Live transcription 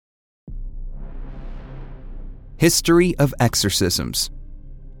History of Exorcisms.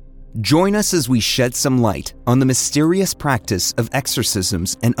 Join us as we shed some light on the mysterious practice of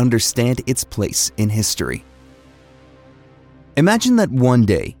exorcisms and understand its place in history. Imagine that one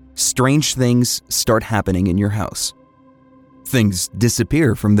day, strange things start happening in your house. Things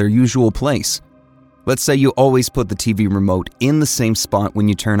disappear from their usual place. Let's say you always put the TV remote in the same spot when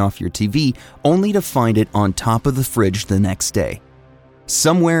you turn off your TV, only to find it on top of the fridge the next day.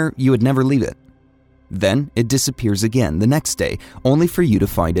 Somewhere you would never leave it. Then it disappears again the next day, only for you to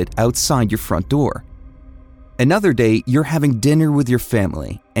find it outside your front door. Another day, you're having dinner with your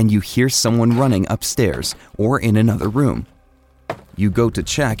family and you hear someone running upstairs or in another room. You go to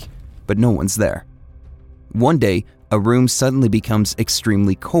check, but no one's there. One day, a room suddenly becomes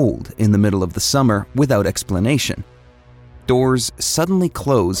extremely cold in the middle of the summer without explanation. Doors suddenly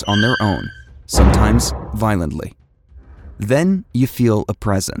close on their own, sometimes violently. Then you feel a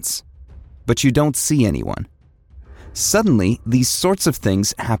presence, but you don't see anyone. Suddenly, these sorts of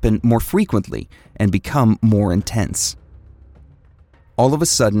things happen more frequently and become more intense. All of a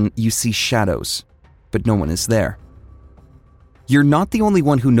sudden, you see shadows, but no one is there. You're not the only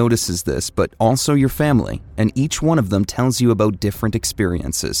one who notices this, but also your family, and each one of them tells you about different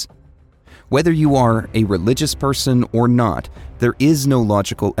experiences. Whether you are a religious person or not, there is no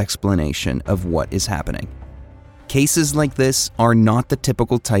logical explanation of what is happening. Cases like this are not the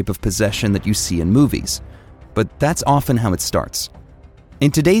typical type of possession that you see in movies, but that's often how it starts.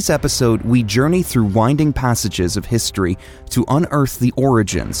 In today's episode, we journey through winding passages of history to unearth the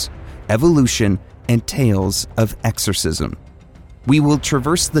origins, evolution, and tales of exorcism. We will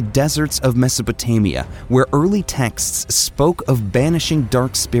traverse the deserts of Mesopotamia, where early texts spoke of banishing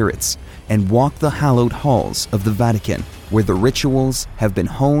dark spirits, and walk the hallowed halls of the Vatican, where the rituals have been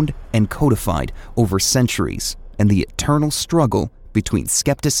honed and codified over centuries, and the eternal struggle between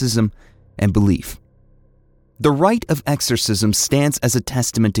skepticism and belief. The rite of exorcism stands as a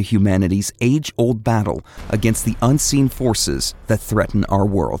testament to humanity's age-old battle against the unseen forces that threaten our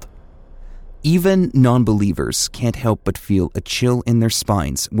world. Even non-believers can't help but feel a chill in their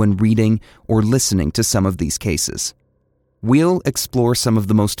spines when reading or listening to some of these cases. We'll explore some of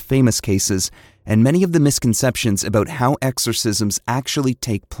the most famous cases and many of the misconceptions about how exorcisms actually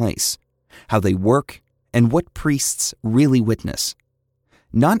take place, how they work, and what priests really witness.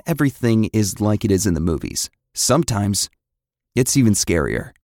 Not everything is like it is in the movies. Sometimes, it's even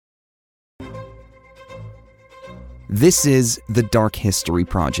scarier. This is the Dark History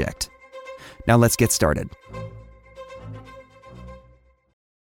Project. Now let's get started.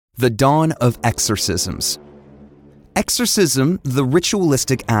 The dawn of exorcisms. Exorcism, the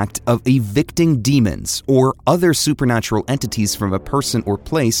ritualistic act of evicting demons or other supernatural entities from a person or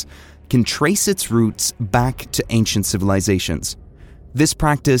place, can trace its roots back to ancient civilizations. This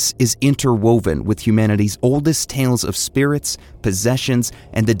practice is interwoven with humanity's oldest tales of spirits, possessions,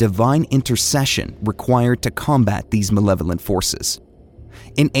 and the divine intercession required to combat these malevolent forces.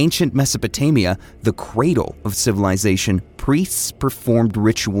 In ancient Mesopotamia, the cradle of civilization, priests performed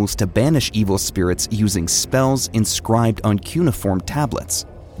rituals to banish evil spirits using spells inscribed on cuneiform tablets.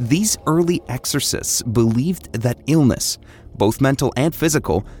 These early exorcists believed that illness, both mental and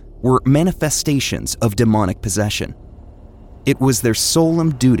physical, were manifestations of demonic possession. It was their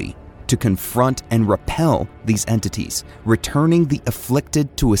solemn duty to confront and repel these entities, returning the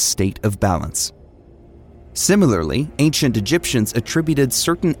afflicted to a state of balance. Similarly, ancient Egyptians attributed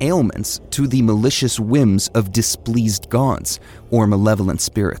certain ailments to the malicious whims of displeased gods or malevolent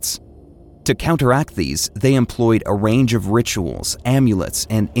spirits. To counteract these, they employed a range of rituals, amulets,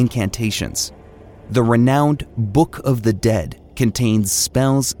 and incantations. The renowned Book of the Dead contains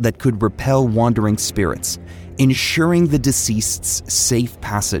spells that could repel wandering spirits, ensuring the deceased's safe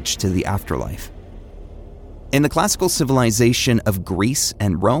passage to the afterlife. In the classical civilization of Greece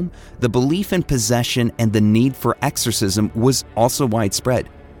and Rome, the belief in possession and the need for exorcism was also widespread.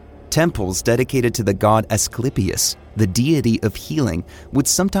 Temples dedicated to the god Asclepius, the deity of healing, would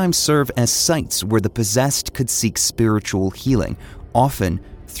sometimes serve as sites where the possessed could seek spiritual healing, often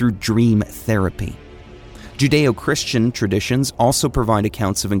through dream therapy. Judeo-Christian traditions also provide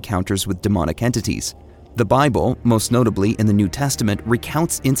accounts of encounters with demonic entities. The Bible, most notably in the New Testament,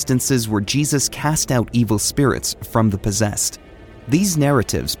 recounts instances where Jesus cast out evil spirits from the possessed. These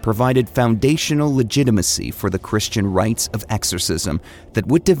narratives provided foundational legitimacy for the Christian rites of exorcism that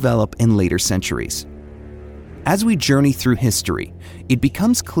would develop in later centuries. As we journey through history, it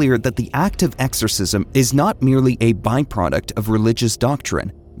becomes clear that the act of exorcism is not merely a byproduct of religious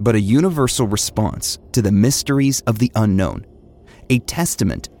doctrine, but a universal response to the mysteries of the unknown, a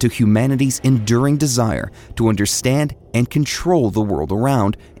testament to humanity's enduring desire to understand and control the world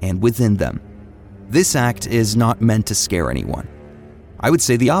around and within them. This act is not meant to scare anyone. I would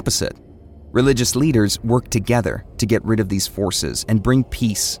say the opposite. Religious leaders work together to get rid of these forces and bring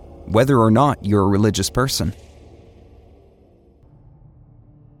peace, whether or not you're a religious person.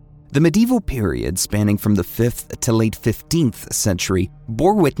 The medieval period, spanning from the 5th to late 15th century,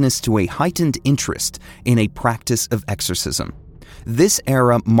 bore witness to a heightened interest in a practice of exorcism. This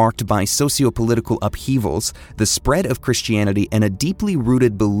era, marked by socio-political upheavals, the spread of Christianity, and a deeply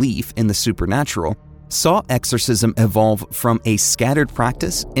rooted belief in the supernatural, saw exorcism evolve from a scattered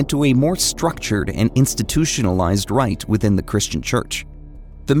practice into a more structured and institutionalized rite within the Christian church.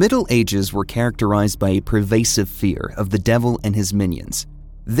 The Middle Ages were characterized by a pervasive fear of the devil and his minions.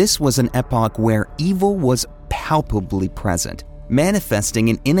 This was an epoch where evil was palpably present, manifesting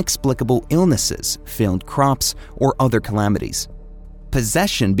in inexplicable illnesses, failed crops, or other calamities.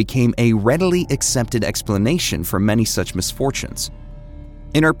 Possession became a readily accepted explanation for many such misfortunes.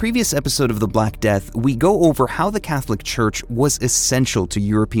 In our previous episode of The Black Death, we go over how the Catholic Church was essential to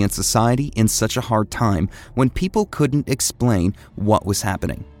European society in such a hard time when people couldn't explain what was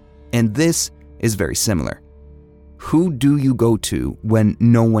happening. And this is very similar. Who do you go to when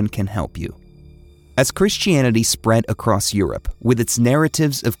no one can help you? As Christianity spread across Europe, with its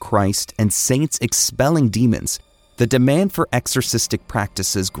narratives of Christ and saints expelling demons, the demand for exorcistic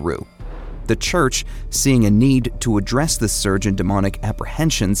practices grew. The Church, seeing a need to address this surge in demonic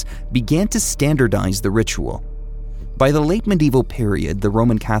apprehensions, began to standardize the ritual. By the late medieval period, the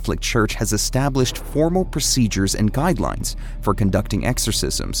Roman Catholic Church has established formal procedures and guidelines for conducting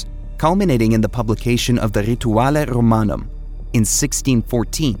exorcisms, culminating in the publication of the Rituale Romanum in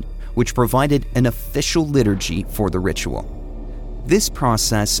 1614, which provided an official liturgy for the ritual. This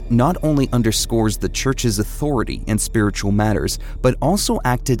process not only underscores the Church's authority in spiritual matters, but also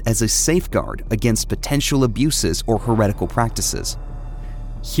acted as a safeguard against potential abuses or heretical practices.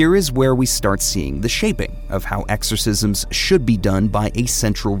 Here is where we start seeing the shaping of how exorcisms should be done by a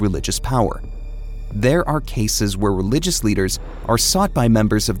central religious power. There are cases where religious leaders are sought by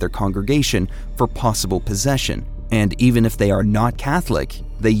members of their congregation for possible possession, and even if they are not Catholic,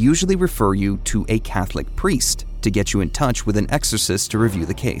 they usually refer you to a Catholic priest to get you in touch with an exorcist to review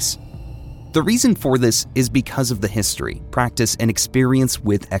the case. The reason for this is because of the history, practice, and experience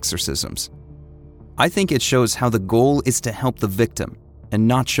with exorcisms. I think it shows how the goal is to help the victim and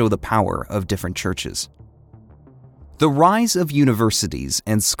not show the power of different churches. The rise of universities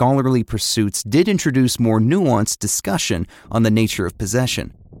and scholarly pursuits did introduce more nuanced discussion on the nature of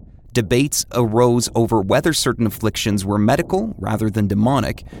possession. Debates arose over whether certain afflictions were medical rather than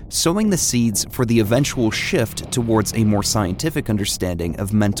demonic, sowing the seeds for the eventual shift towards a more scientific understanding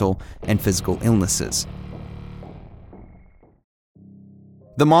of mental and physical illnesses.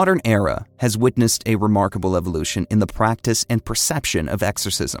 The modern era has witnessed a remarkable evolution in the practice and perception of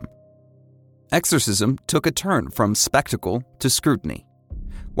exorcism. Exorcism took a turn from spectacle to scrutiny.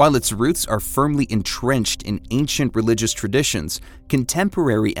 While its roots are firmly entrenched in ancient religious traditions,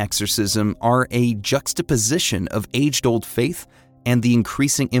 contemporary exorcism are a juxtaposition of age-old faith and the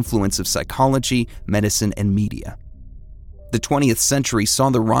increasing influence of psychology, medicine, and media. The 20th century saw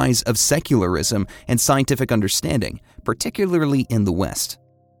the rise of secularism and scientific understanding, particularly in the West.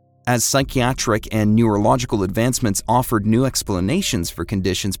 As psychiatric and neurological advancements offered new explanations for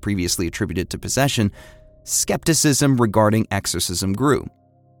conditions previously attributed to possession, skepticism regarding exorcism grew.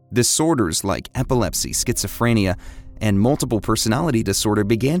 Disorders like epilepsy, schizophrenia, and multiple personality disorder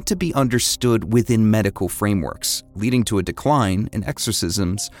began to be understood within medical frameworks, leading to a decline in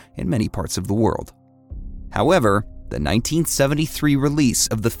exorcisms in many parts of the world. However, the 1973 release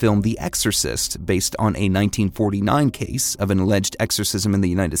of the film The Exorcist, based on a 1949 case of an alleged exorcism in the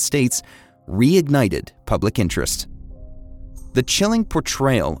United States, reignited public interest. The chilling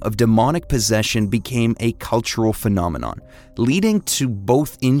portrayal of demonic possession became a cultural phenomenon, leading to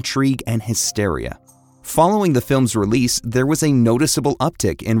both intrigue and hysteria. Following the film's release, there was a noticeable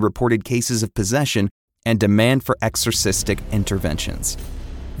uptick in reported cases of possession and demand for exorcistic interventions.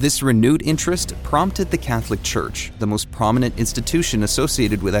 This renewed interest prompted the Catholic Church, the most prominent institution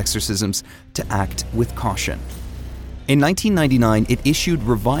associated with exorcisms, to act with caution. In 1999, it issued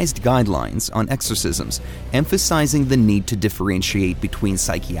revised guidelines on exorcisms, emphasizing the need to differentiate between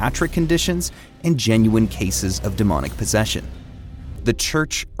psychiatric conditions and genuine cases of demonic possession. The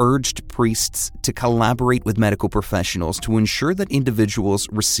Church urged priests to collaborate with medical professionals to ensure that individuals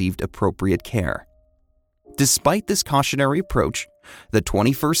received appropriate care. Despite this cautionary approach, the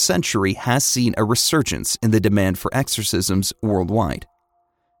 21st century has seen a resurgence in the demand for exorcisms worldwide.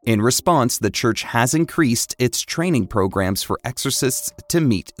 In response, the Church has increased its training programs for exorcists to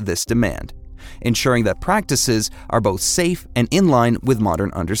meet this demand, ensuring that practices are both safe and in line with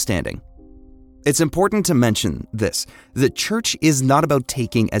modern understanding. It's important to mention this. The church is not about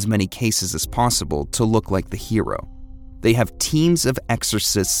taking as many cases as possible to look like the hero. They have teams of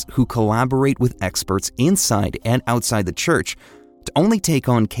exorcists who collaborate with experts inside and outside the church to only take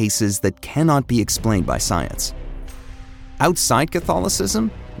on cases that cannot be explained by science. Outside Catholicism,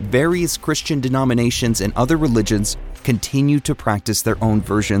 various Christian denominations and other religions continue to practice their own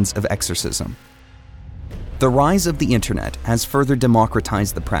versions of exorcism. The rise of the internet has further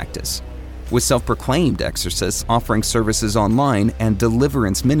democratized the practice, with self-proclaimed exorcists offering services online and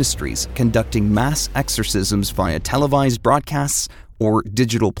deliverance ministries conducting mass exorcisms via televised broadcasts or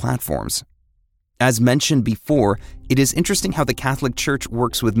digital platforms. As mentioned before, it is interesting how the Catholic Church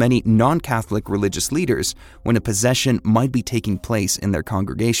works with many non-Catholic religious leaders when a possession might be taking place in their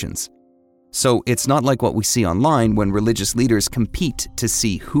congregations. So it's not like what we see online when religious leaders compete to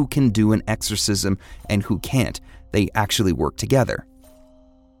see who can do an exorcism and who can't. They actually work together.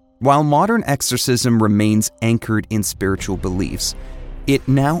 While modern exorcism remains anchored in spiritual beliefs, it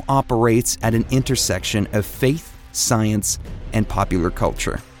now operates at an intersection of faith, science, and popular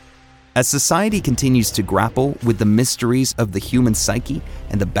culture. As society continues to grapple with the mysteries of the human psyche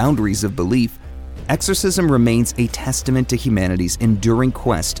and the boundaries of belief, exorcism remains a testament to humanity's enduring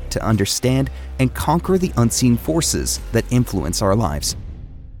quest to understand and conquer the unseen forces that influence our lives.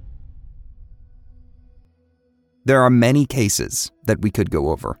 There are many cases that we could go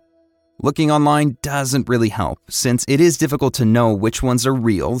over. Looking online doesn't really help, since it is difficult to know which ones are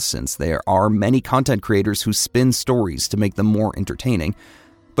real, since there are many content creators who spin stories to make them more entertaining.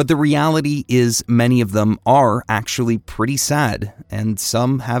 But the reality is many of them are actually pretty sad, and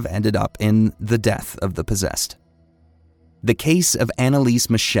some have ended up in the death of the possessed. The case of Anneliese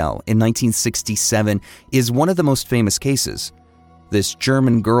Michel in 1967 is one of the most famous cases. This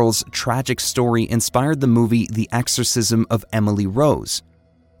German girl's tragic story inspired the movie The Exorcism of Emily Rose.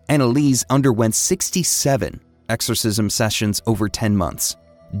 Anneliese underwent 67 exorcism sessions over 10 months.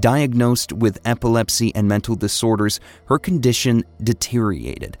 Diagnosed with epilepsy and mental disorders, her condition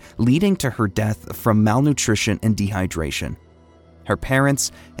deteriorated, leading to her death from malnutrition and dehydration. Her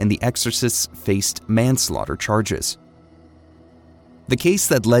parents and the exorcists faced manslaughter charges. The case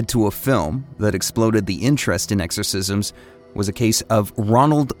that led to a film that exploded the interest in exorcisms was a case of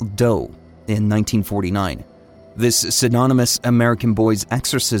Ronald Doe in 1949. This synonymous American boy's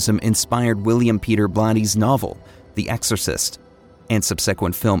exorcism inspired William Peter Blatty's novel, The Exorcist, and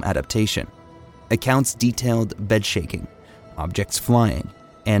subsequent film adaptation. Accounts detailed bed shaking, objects flying,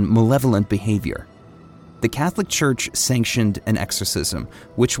 and malevolent behavior. The Catholic Church sanctioned an exorcism,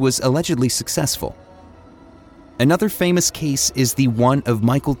 which was allegedly successful. Another famous case is the one of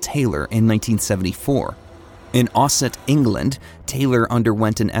Michael Taylor in 1974. In Ossett, England, Taylor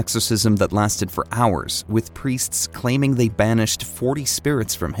underwent an exorcism that lasted for hours, with priests claiming they banished 40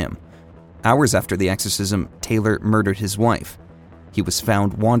 spirits from him. Hours after the exorcism, Taylor murdered his wife. He was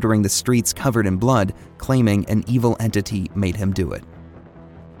found wandering the streets covered in blood, claiming an evil entity made him do it.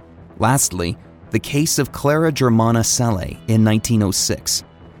 Lastly, the case of Clara Germana Saleh in 1906,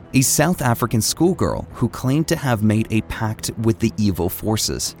 a South African schoolgirl who claimed to have made a pact with the evil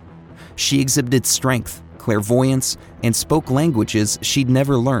forces. She exhibited strength, clairvoyance, and spoke languages she'd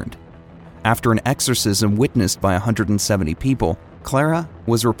never learned. After an exorcism witnessed by 170 people, Clara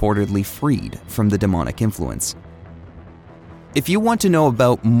was reportedly freed from the demonic influence. If you want to know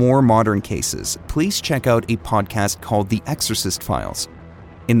about more modern cases, please check out a podcast called The Exorcist Files.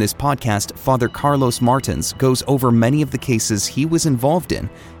 In this podcast, Father Carlos Martins goes over many of the cases he was involved in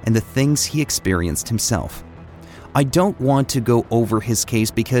and the things he experienced himself. I don't want to go over his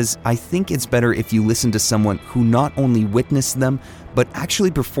case because I think it's better if you listen to someone who not only witnessed them, but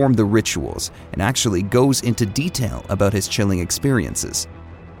actually performed the rituals and actually goes into detail about his chilling experiences.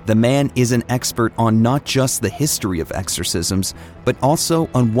 The man is an expert on not just the history of exorcisms, but also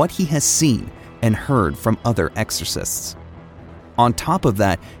on what he has seen and heard from other exorcists. On top of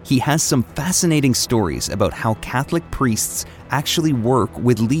that, he has some fascinating stories about how Catholic priests actually work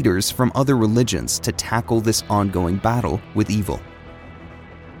with leaders from other religions to tackle this ongoing battle with evil.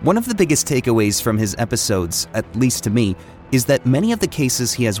 One of the biggest takeaways from his episodes, at least to me, is that many of the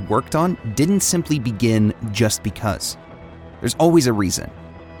cases he has worked on didn't simply begin just because. There's always a reason.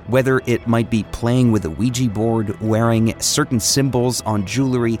 Whether it might be playing with a Ouija board, wearing certain symbols on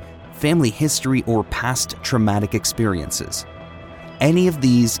jewelry, family history, or past traumatic experiences. Any of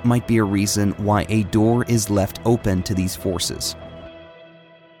these might be a reason why a door is left open to these forces.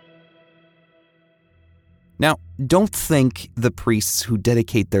 Now, don't think the priests who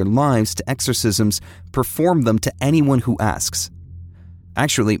dedicate their lives to exorcisms perform them to anyone who asks.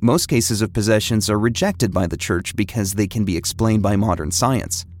 Actually, most cases of possessions are rejected by the church because they can be explained by modern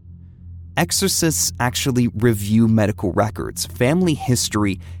science. Exorcists actually review medical records, family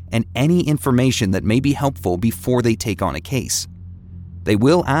history, and any information that may be helpful before they take on a case. They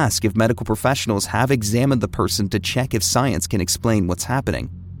will ask if medical professionals have examined the person to check if science can explain what's happening,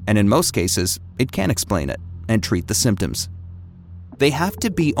 and in most cases, it can explain it and treat the symptoms. They have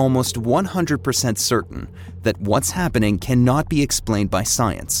to be almost 100% certain that what's happening cannot be explained by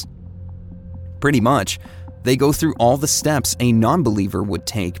science. Pretty much, they go through all the steps a non-believer would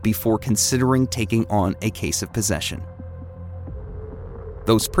take before considering taking on a case of possession.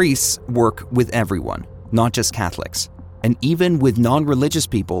 Those priests work with everyone, not just Catholics, and even with non-religious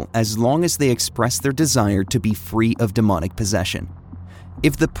people as long as they express their desire to be free of demonic possession.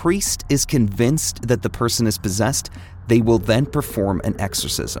 If the priest is convinced that the person is possessed, they will then perform an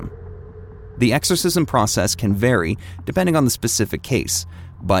exorcism. The exorcism process can vary depending on the specific case,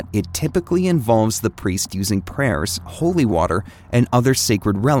 but it typically involves the priest using prayers, holy water, and other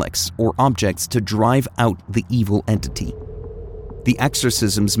sacred relics or objects to drive out the evil entity. The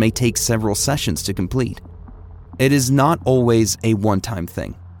exorcisms may take several sessions to complete. It is not always a one-time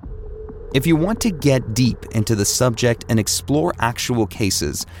thing. If you want to get deep into the subject and explore actual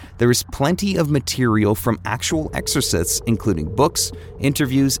cases, there is plenty of material from actual exorcists, including books,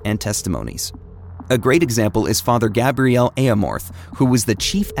 interviews, and testimonies. A great example is Father Gabriel Amorth, who was the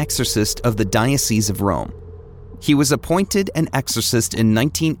chief exorcist of the Diocese of Rome. He was appointed an exorcist in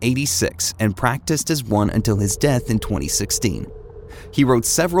 1986 and practiced as one until his death in 2016. He wrote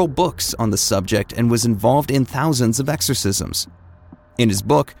several books on the subject and was involved in thousands of exorcisms. In his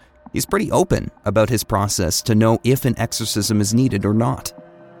book, he's pretty open about his process to know if an exorcism is needed or not.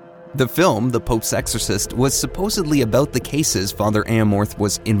 The film, The Pope's Exorcist, was supposedly about the cases Father Amorth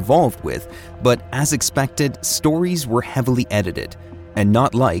was involved with, but as expected, stories were heavily edited, and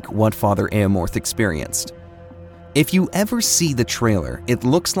not like what Father Amorth experienced. If you ever see the trailer, it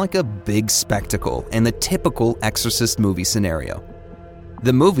looks like a big spectacle and the typical exorcist movie scenario.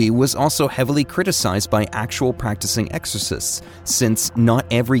 The movie was also heavily criticized by actual practicing exorcists, since not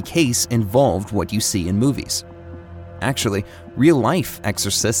every case involved what you see in movies. Actually, real-life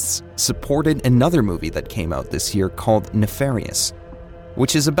exorcists supported another movie that came out this year called Nefarious,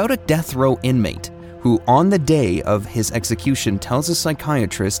 which is about a death row inmate who, on the day of his execution, tells a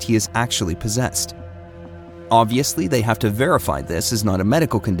psychiatrist he is actually possessed. Obviously, they have to verify this is not a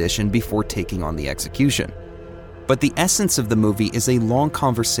medical condition before taking on the execution. But the essence of the movie is a long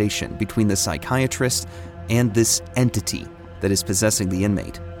conversation between the psychiatrist and this entity that is possessing the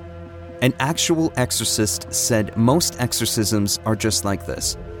inmate. An actual exorcist said most exorcisms are just like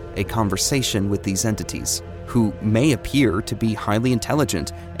this, a conversation with these entities, who may appear to be highly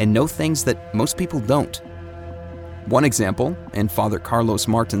intelligent and know things that most people don't. One example, in Father Carlos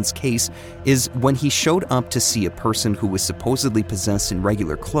Martin's case, is when he showed up to see a person who was supposedly possessed in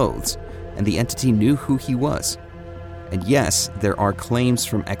regular clothes, and the entity knew who he was. And yes, there are claims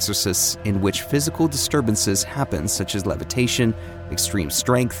from exorcists in which physical disturbances happen, such as levitation, extreme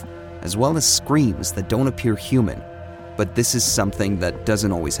strength, as well as screams that don't appear human, but this is something that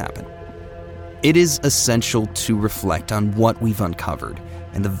doesn't always happen. It is essential to reflect on what we've uncovered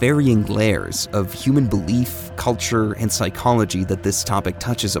and the varying layers of human belief, culture, and psychology that this topic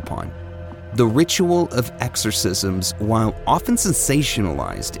touches upon. The ritual of exorcisms, while often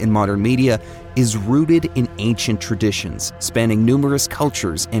sensationalized in modern media, is rooted in ancient traditions spanning numerous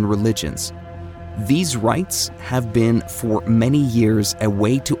cultures and religions. These rites have been for many years a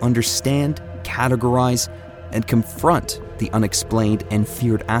way to understand, categorize, and confront the unexplained and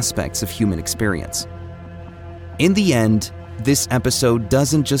feared aspects of human experience. In the end, this episode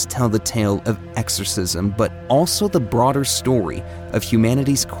doesn't just tell the tale of exorcism, but also the broader story of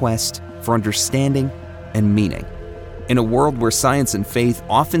humanity's quest for understanding and meaning. In a world where science and faith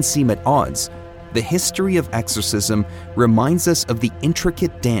often seem at odds, the history of exorcism reminds us of the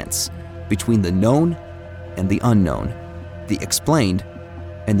intricate dance between the known and the unknown, the explained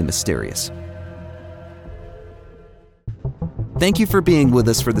and the mysterious. Thank you for being with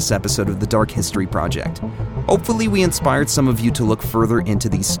us for this episode of the Dark History Project. Hopefully we inspired some of you to look further into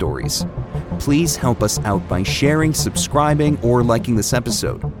these stories. Please help us out by sharing, subscribing, or liking this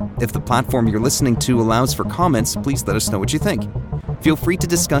episode. If the platform you're listening to allows for comments, please let us know what you think. Feel free to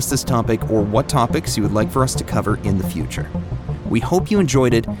discuss this topic or what topics you would like for us to cover in the future. We hope you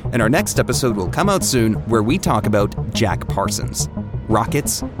enjoyed it, and our next episode will come out soon, where we talk about Jack Parsons,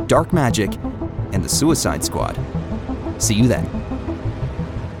 rockets, dark magic, and the Suicide Squad. See you then.